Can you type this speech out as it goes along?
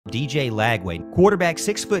DJ Lagway, quarterback,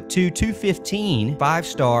 6'2", 215,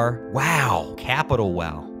 5-star. Wow, capital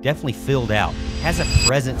wow. Definitely filled out. Has a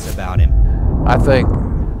presence about him. I think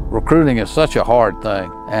recruiting is such a hard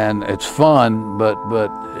thing, and it's fun, but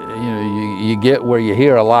you know, you get where you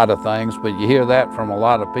hear a lot of things, but you hear that from a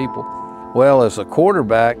lot of people. Well, as a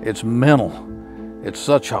quarterback, it's mental. It's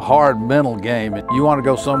such a hard mental game. You want to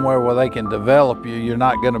go somewhere where they can develop you. You're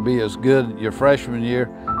not going to be as good your freshman year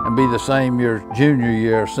and be the same your junior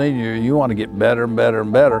year or senior year. You want to get better and better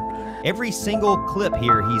and better. Every single clip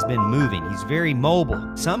here, he's been moving. He's very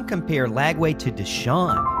mobile. Some compare Lagway to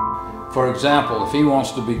Deshaun. For example, if he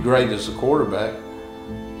wants to be great as a quarterback,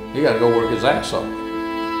 he got to go work his ass off.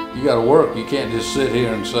 You got to work. You can't just sit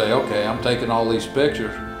here and say, okay, I'm taking all these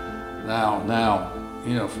pictures. Now,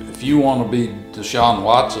 you know, if you want to be Deshaun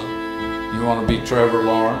Watson, you want to be Trevor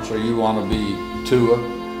Lawrence, or you want to be Tua,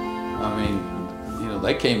 I mean, you know,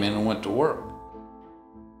 they came in and went to work.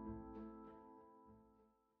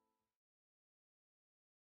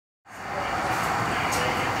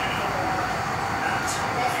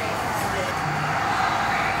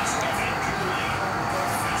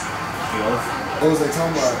 What was they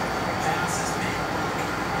talking about?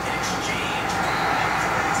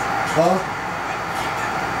 Huh?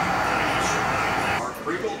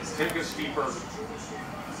 Take a steeper.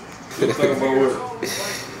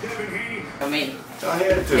 I mean, I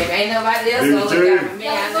had to. if ain't nobody else gonna look out for me, I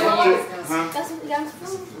know you. That's what we got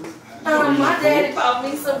food. My daddy bought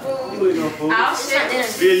me some food. I'll share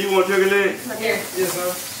this. Yeah, you want turkey leg? Here. Yes, sir.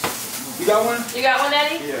 You got one? You got one,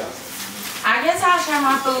 Daddy? Yeah. I guess I'll share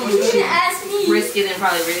my food. You didn't ask me. Brisket and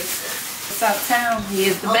probably ribs. South Town, he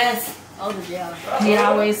is the best. Oh, the job. He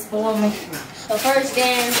always spoil me. The first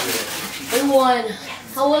game, we won.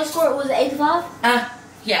 How was the score? Was it 8-5?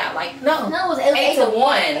 Yeah, like no. No, it was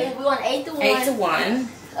 8-1. We won 8-1. 8-1.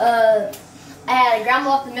 I had a ground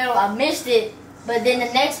ball up the middle. I missed it, but then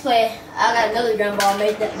the next play, I got another ground ball.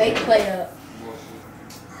 Made the play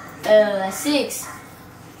at 6,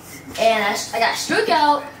 and I got struck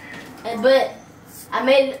out. But I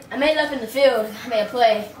made it up in the field. I made a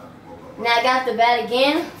play. And I got the bat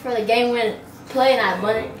again for the game-winning play, and I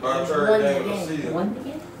won it. Won the game. Won the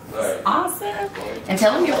game. Awesome. And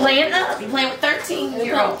tell him you're playing up. You're playing with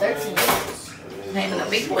 13-year-old. 13. Playing in a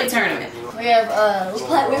big boy tournament. We have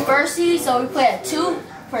we're first seed, so we play at 2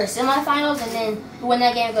 for the semifinals, and then we win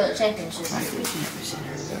that game and go to the championship.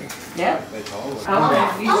 Yeah. I want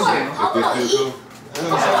to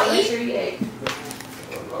eat.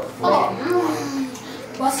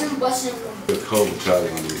 Bussin'. It's cold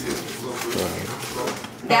challenge.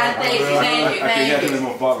 God, thank you.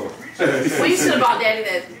 We should have bought Daddy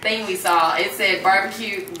that thing we saw. It said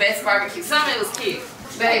barbecue, best barbecue. Some of it was cute.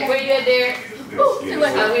 Babe, where you at, Derek? Oh,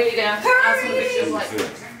 where you down? I saw some pictures like.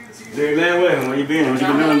 Derek Lagway, where you been? What you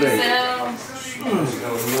been doing today?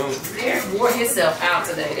 Derek wore himself out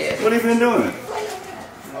today, Derek. What have you been doing?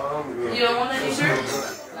 You don't want any shirt?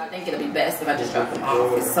 I think it'll be best if I just drop them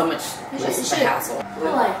off. It's so much just a hassle.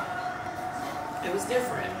 It was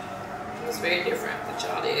different. It was very different, but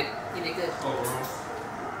y'all did. You did good.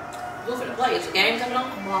 Who's gonna play? Is the game coming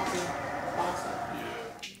on? Walking.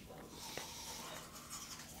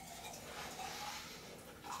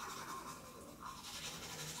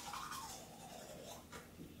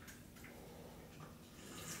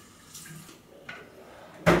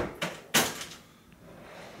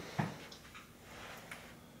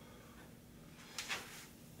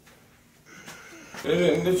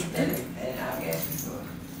 And that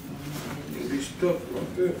you be stuck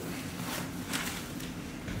like that.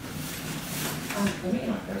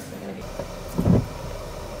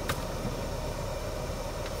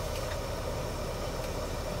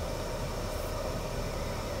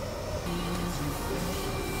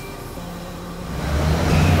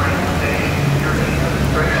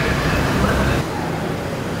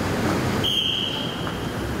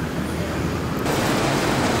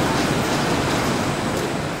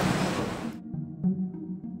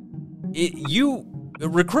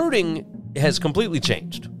 Recruiting has completely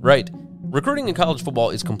changed, right? Recruiting in college football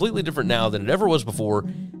is completely different now than it ever was before.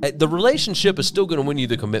 The relationship is still going to win you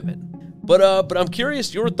the commitment. But I'm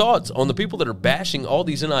curious your thoughts on the people that are bashing all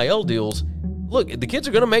these NIL deals. Look, the kids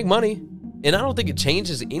are going to make money, and I don't think it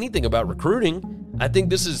changes anything about recruiting. I think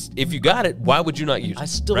this is, if you got it, why would you not use it? I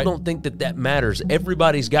still don't think that matters.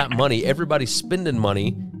 Everybody's got money. Everybody's spending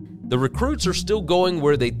money. The recruits are still going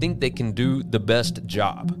where they think they can do the best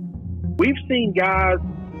job. We've seen guys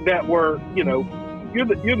that were, you know, you're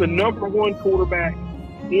the #1 quarterback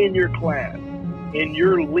in your class, and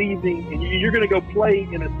you're leaving, and you're going to go play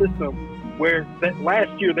in a system where that last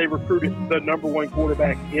year they recruited the #1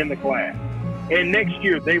 quarterback in the class, and next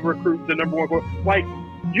year they recruit the number one quarterback. Like,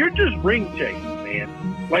 you're just ring chasing, man.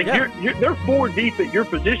 Like, they're 4 deep at your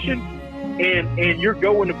position, and you're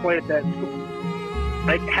going to play at that school.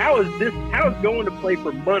 Like, how is going to play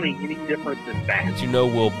for money any different than that? That you know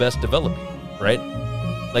will best develop you, right?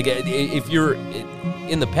 Like, if you're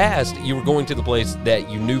in the past, you were going to the place that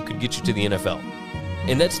you knew could get you to the NFL,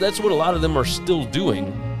 and that's what a lot of them are still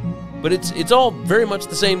doing. But it's all very much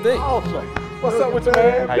the same thing. Awesome. What's up with you,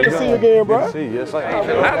 man? Good to see you again, bro. Good to see you. Yes, sir. How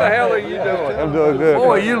the hell are you doing? I'm doing good.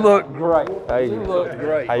 Boy, you look great. You look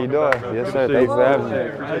great. How you doing? Yes, sir. Thanks for having me.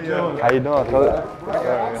 How you doing, Coach?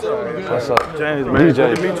 What's up? James, man. DJ.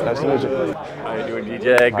 Nice to meet you. How you doing,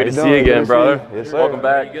 DJ? Good to see you again, brother. Yes, sir. Welcome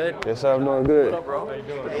back. Good? Yes, sir. I'm doing good. What's up, bro?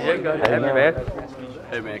 Yeah, good to have you, man.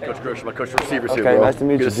 Hey, man. Coach Grosh, my coach receivers here, Okay, bro. nice to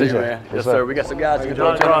meet you, Good to see you, DJ. man. Yes, sir. We got some guys.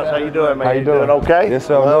 John Cross, how you doing, man? How you doing? Okay? Yes,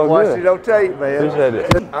 sir. I'm doing Watched good. it on tape, man. Appreciate it.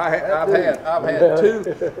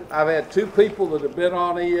 I've had two people that have been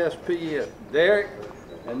on ESPN. Derek,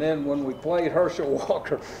 and then when we played Herschel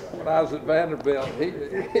Walker when I was at Vanderbilt, he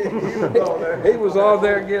was on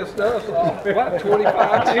there against us about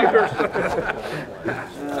 25 years.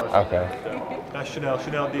 Okay. That's Chanel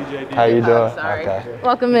DJ. How you doing? Sorry. Okay.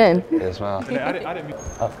 Welcome in. Yes, ma'am. I didn't mean.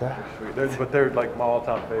 Okay. But they're like my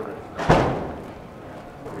all-time favorite.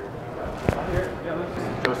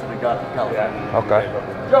 Joseph and God from California. Okay.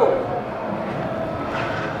 Joe.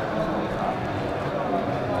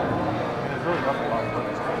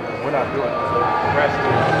 We're not doing it. So congrats to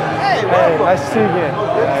you. Hey, nice to see you again. I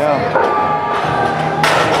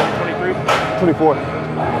am. 24.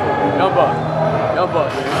 Young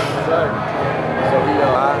Buck. So he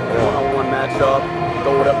one-on-one matchup,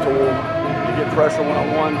 throw it up to him. You get pressure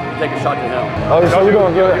one-on-one, you take a shot to him. Oh, so we're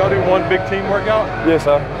going to get Y'all do one big team workout? Yes,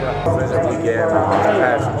 sir. Weekend,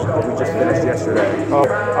 we just finished yesterday. Oh, I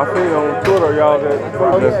see on Twitter, y'all that.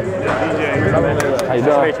 DJ. How you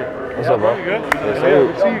doing? What's up, bro? Good? Yes,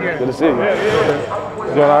 sir. Good to see you. You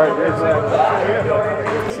doing all right?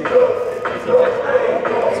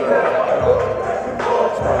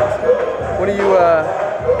 What do you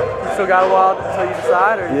still got a while until you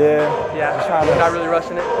decide? Or Yeah. Yeah, not really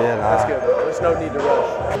rushing it? Yeah, nah. That's good. There's no need to rush.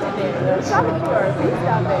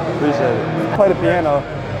 Appreciate it. Play the piano.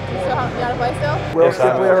 You got to play still? Yes, I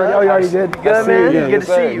do. Oh, you already did? Good, man. Good to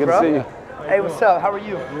see you, Good to see you. Hey, what's up? How are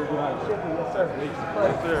you?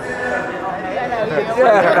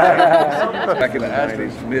 Back in the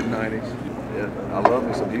 90s, mid-90s. Yeah, I love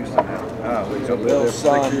me some Houston now.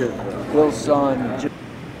 Will's son.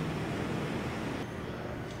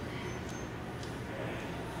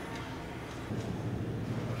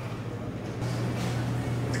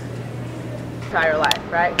 Entire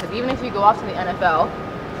life, right? Because even if you go off to the NFL,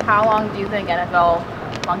 how long do you think NFL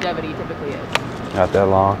longevity typically is? Not that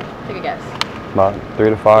long. Take a guess. About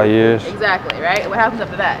 3 to 5 years. Exactly, right? What happens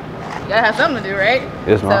after that? You gotta have something to do, right?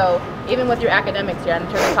 Yes, ma'am. So even with your academics here, I'm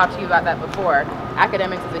sure I talked to you about that before.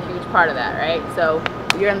 Academics is a huge part of that, right? So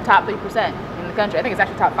you're in the top 3% in the country. I think it's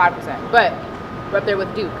actually top 5%, but we're up there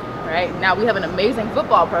with Duke, right? Now we have an amazing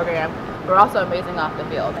football program. We're also amazing off the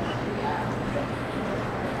field.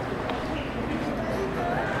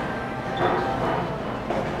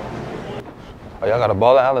 Oh, y'all got a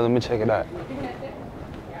ball alley? Let me check it out.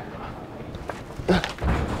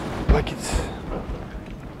 Buckets.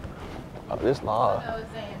 Oh, this law. I was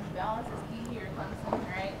saying, balance is key here at Clemson,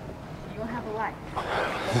 right? You don't have a life.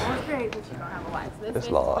 It's great, but you don't have a life. So this is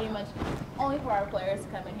pretty much only for our players to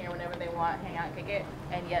come in here whenever they want, hang out, kick it.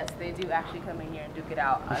 And yes, they do actually come in here and duke it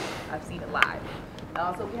out. I've seen it live.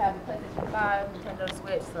 Also, we have the PlayStation 5, Nintendo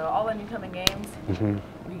Switch, so all the incoming games,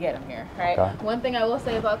 we get them here, right? Okay. One thing I will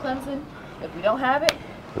say about Clemson, if we don't have it,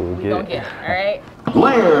 we don't get it, all right?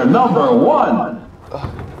 Player number 1.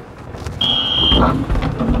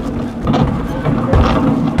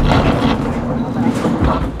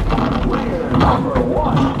 Player number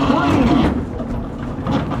 1, please.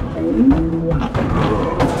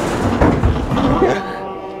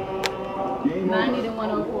 90 to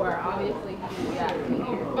 104, obviously he got me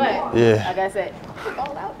here. But, Yeah. like I said, you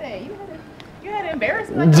all out there. You had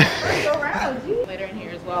embarrassment like the first go round. You later in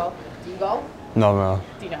here as well. Do you golf? No, ma'am.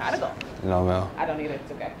 Do you know how to golf? No, ma'am. I don't either.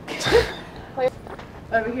 It's okay.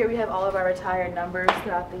 Over here we have all of our retired numbers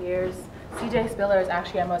throughout the years. CJ Spiller is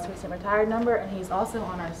actually our most recent retired number, and he's also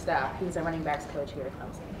on our staff. He's a running backs coach here at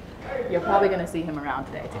Clemson. You're probably going to see him around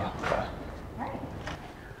today too. All right.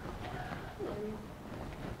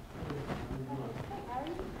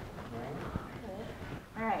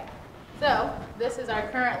 All right. So this is our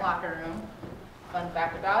current locker room. Fun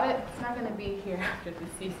fact about it, it's not going to be here after the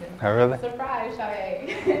season. Oh, really? Surprise, Shai.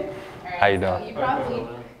 All right, How you so doing? you probably,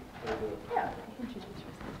 yeah, introduce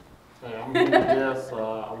yourself. Hey, I'm Jimmy Jess.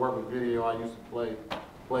 I work with video. I used to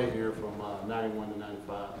play here from 91 to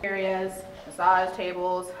 95. Areas, massage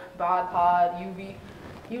tables, bod pod, UV,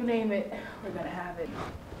 you name it, we're gonna have it.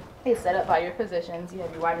 It's set up by your positions. You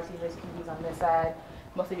have your wide receivers, QBs on this side.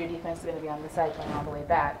 Most of your defense is gonna be on this side, playing all the way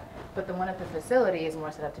back. But the one at the facility is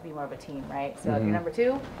more set up to be more of a team, right? So if you're number 2,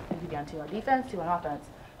 you can be on 2 on defense, 2 on offense,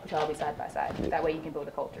 which will all be side by side. That way you can build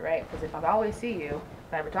a culture, right? Because if I always see you,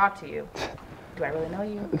 if I ever talk to you, do I really know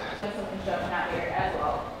you? There's some construction out here as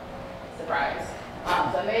well. Surprise.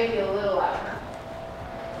 So it may be a little louder.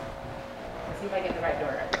 Let's see if I get the right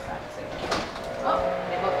door right this time. Oh,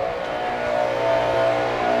 they both work.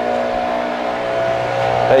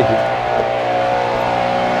 Thank you.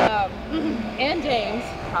 And James,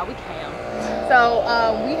 we can. So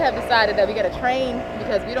we have decided that we got to train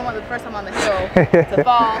because we don't want the first time on the hill to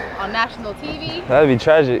fall on national TV. That'd be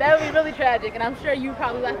tragic. That would be really tragic, and I'm sure you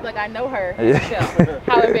probably like I know her. Yeah. So,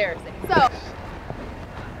 how embarrassing. So.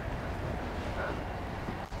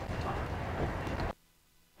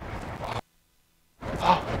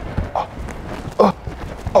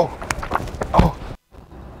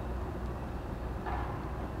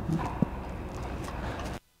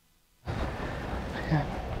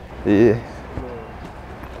 Yeah.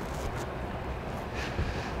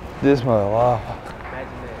 This mother, wow.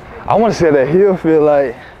 I want to see how that hill feel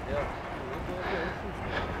like.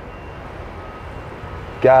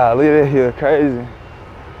 God, look at that hill, crazy.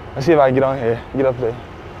 Let's see if I can get on here, get up there.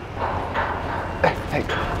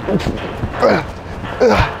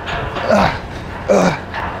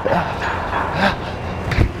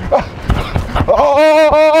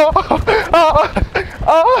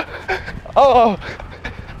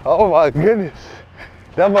 Oh my goodness.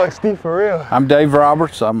 That mug's steep for real. I'm Dave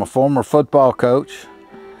Roberts. I'm a former football coach.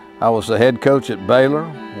 I was the head coach at Baylor,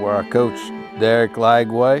 where I coached Derek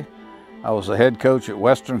Lagway. I was the head coach at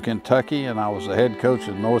Western Kentucky, and I was the head coach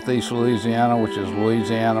at Northeast Louisiana, which is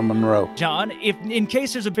Louisiana Monroe. John, if in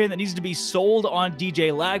case there's a fan that needs to be sold on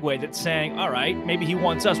DJ Lagway that's saying, all right, maybe he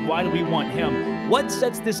wants us, why do we want him? What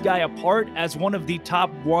sets this guy apart as one of the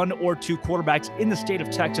top 1 or 2 quarterbacks in the state of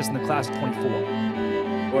Texas in the class of 24?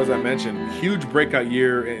 Well, as I mentioned, huge breakout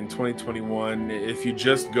year in 2021. If you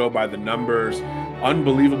just go by the numbers,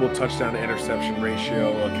 unbelievable touchdown to interception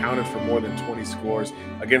ratio, accounted for more than 20 scores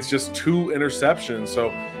against just 2 interceptions.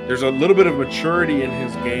 So there's a little bit of maturity in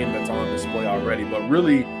his game that's on display already. But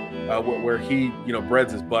really, where he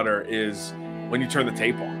breads his butter is when you turn the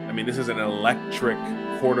tape on. I mean, this is an electric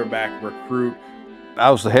quarterback recruit. I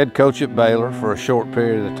was the head coach at Baylor for a short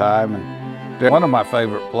period of time, and one of my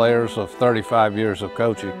favorite players of 35 years of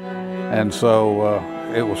coaching. And so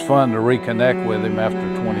it was fun to reconnect with him after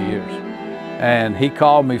 20 years. And he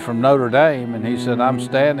called me from Notre Dame and he said, I'm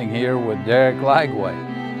standing here with Derek Lagway.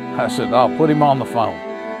 I said, I'll put him on the phone.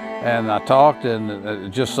 And I talked, and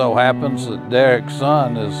it just so happens that Derek's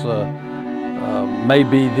son is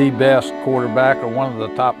maybe the best quarterback or one of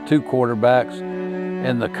the top 2 quarterbacks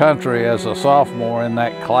in the country as a sophomore in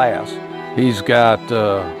that class. He's got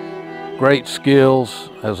great skills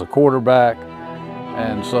as a quarterback,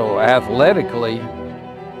 and so athletically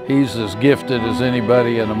he's as gifted as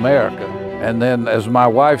anybody in America. And then, as my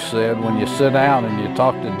wife said, when you sit down and you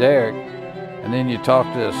talk to Derek and then you talk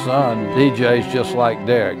to his son, DJ's just like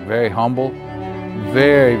Derek, very humble,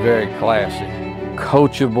 very, very classy,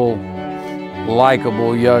 coachable,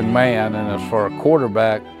 likable young man. And as for a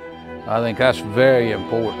quarterback, I think that's very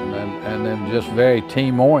important, and then just very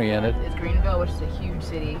team oriented. It's Greenville, which is a huge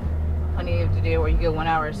city. Plenty to do. Where you go 1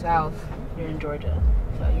 hour south, you're in Georgia,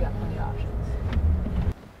 so you got plenty of options.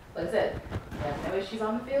 Like I said, you have no issues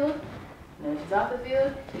on the field, no issues off the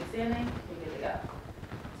field, keep standing, you're good to go.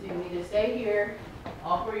 So you need to stay here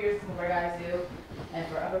all 4 years, some of our guys do, and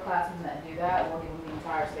for upperclassmen that do that, we'll give them the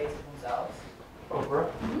entire space to themselves. Oh, bro.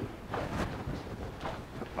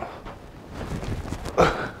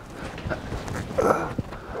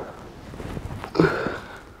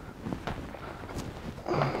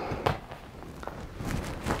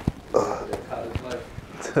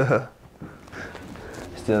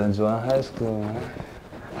 Still enjoying high school, man.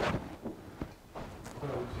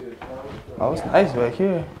 Oh, it's nice back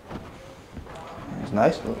here. It's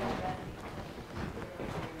nice.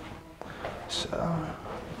 So.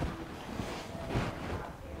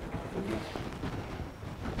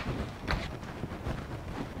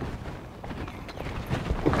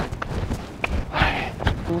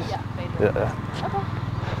 Yeah. Okay.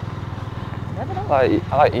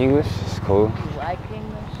 I like English. It's cool. You like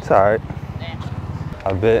English? It's alright.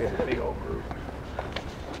 I bet.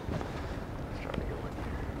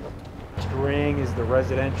 String is the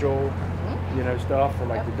residential you know, stuff for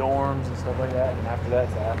like the dorms and stuff like that. And after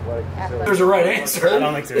that's the athletic facility. There's a right answer. I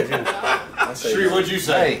don't think there is. Yeah. Shree, what'd you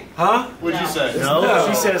say? Huh? What'd you say? No.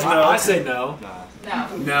 She says no. I say no.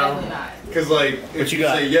 No. No. Because like, if you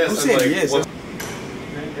say yes, Who it's said like, yes? what?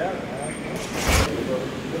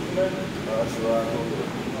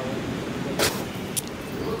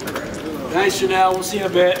 Thanks, Chanel. We'll see you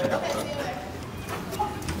in a bit.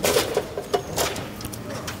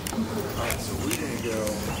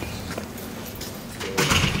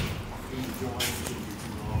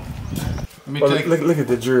 Look at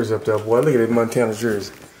the jersey up there, boy. Look at that Montana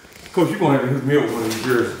jersey. Coach, you're going to have to hook me up with one of these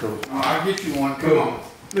jerseys, Coach. I'll get you one. Come on.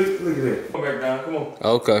 Look at that. Come back down. Come on.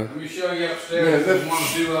 Okay. Let me show you upstairs what you want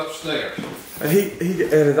to do upstairs. And he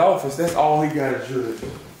at his office, that's all he got is jersey.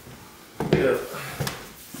 Yeah.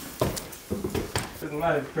 It's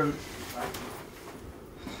nice, Coach.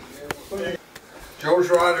 George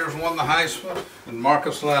Riders won the Heisman and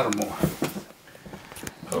Marcus Lattimore.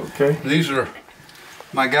 Okay. These are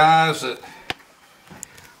my guys at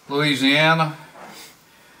Louisiana.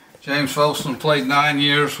 James Folston played 9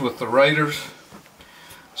 years with the Raiders.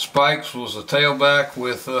 Spikes was a tailback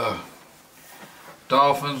with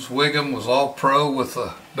Dolphins. Wiggum was all pro with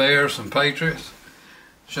the Bears and Patriots.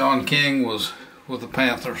 Sean King was with the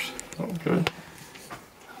Panthers. Okay.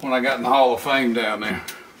 When I got in the Hall of Fame down there.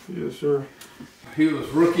 Yes, sir. He was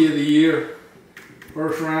Rookie of the Year,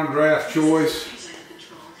 first round draft choice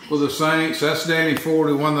with the Saints. That's Danny Ford,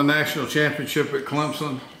 who won the national championship at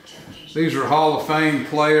Clemson. These are Hall of Fame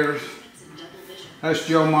players. That's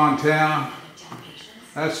Joe Montana.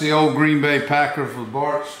 That's the old Green Bay Packers with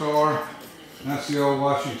Bart Starr. That's the old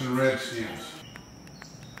Washington Redskins.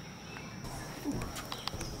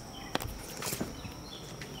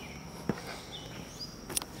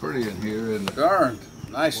 Pretty in here, isn't it? Darn.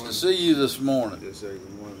 Nice to see you this morning. Yes, sir.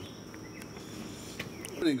 Good morning.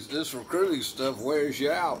 This recruiting stuff wears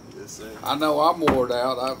you out. Yes, sir. I know I'm wore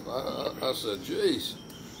out. I said, geez.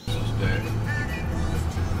 This is Daddy.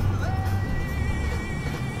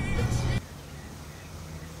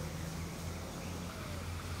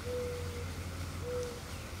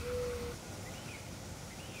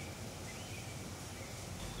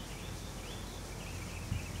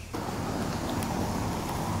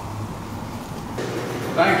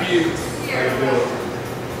 Thank you.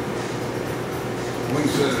 We can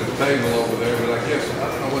sit at the table over there, but I guess I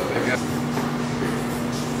don't know what they got.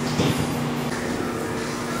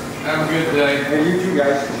 Have a good day. Hey, you too,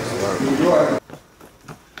 guys. Enjoy.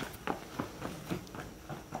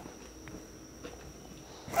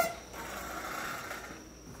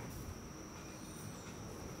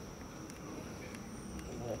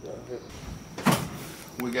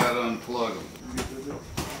 We got to unplug them.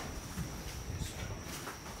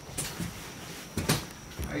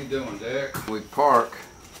 How you doing, Derek? We park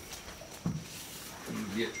and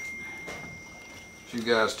get you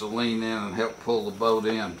guys to lean in and help pull the boat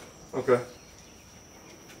in. Okay.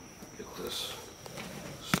 Get this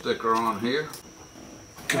sticker on here.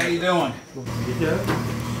 How you doing?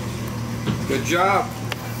 Good job.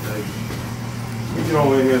 We get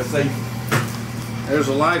over here safe. There's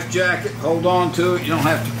a life jacket. Hold on to it. You don't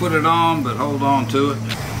have to put it on, but hold on to it.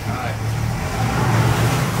 All right.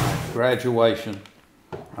 Graduation.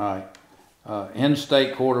 All right.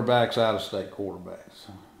 In-state quarterbacks, out-of-state quarterbacks.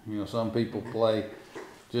 You know, some people play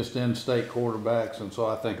just in-state quarterbacks, and so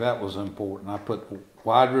I think that was important. I put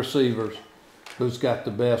wide receivers, who's got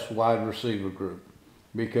the best wide receiver group.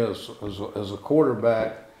 Because as a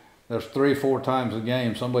quarterback, there's 3 or 4 times a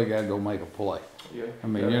game, somebody got to go make a play. Yeah. I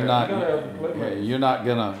mean, you're not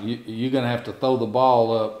gonna have to throw the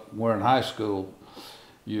ball up. Where in high school,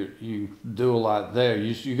 you do a lot there.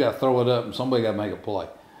 You got to throw it up, and somebody got to make a play.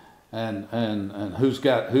 And who's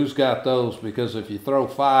got those? Because if you throw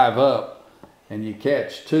 5 up and you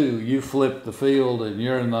catch 2, you flip the field, and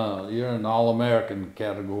you're in the All-American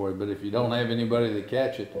category. But if you don't have anybody to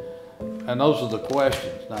catch it, and those are the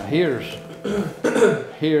questions. Now here's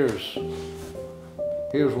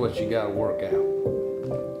what you got to work out.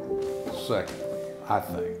 Second, I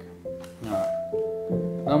think. All right.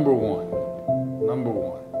 Number one,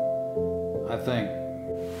 I think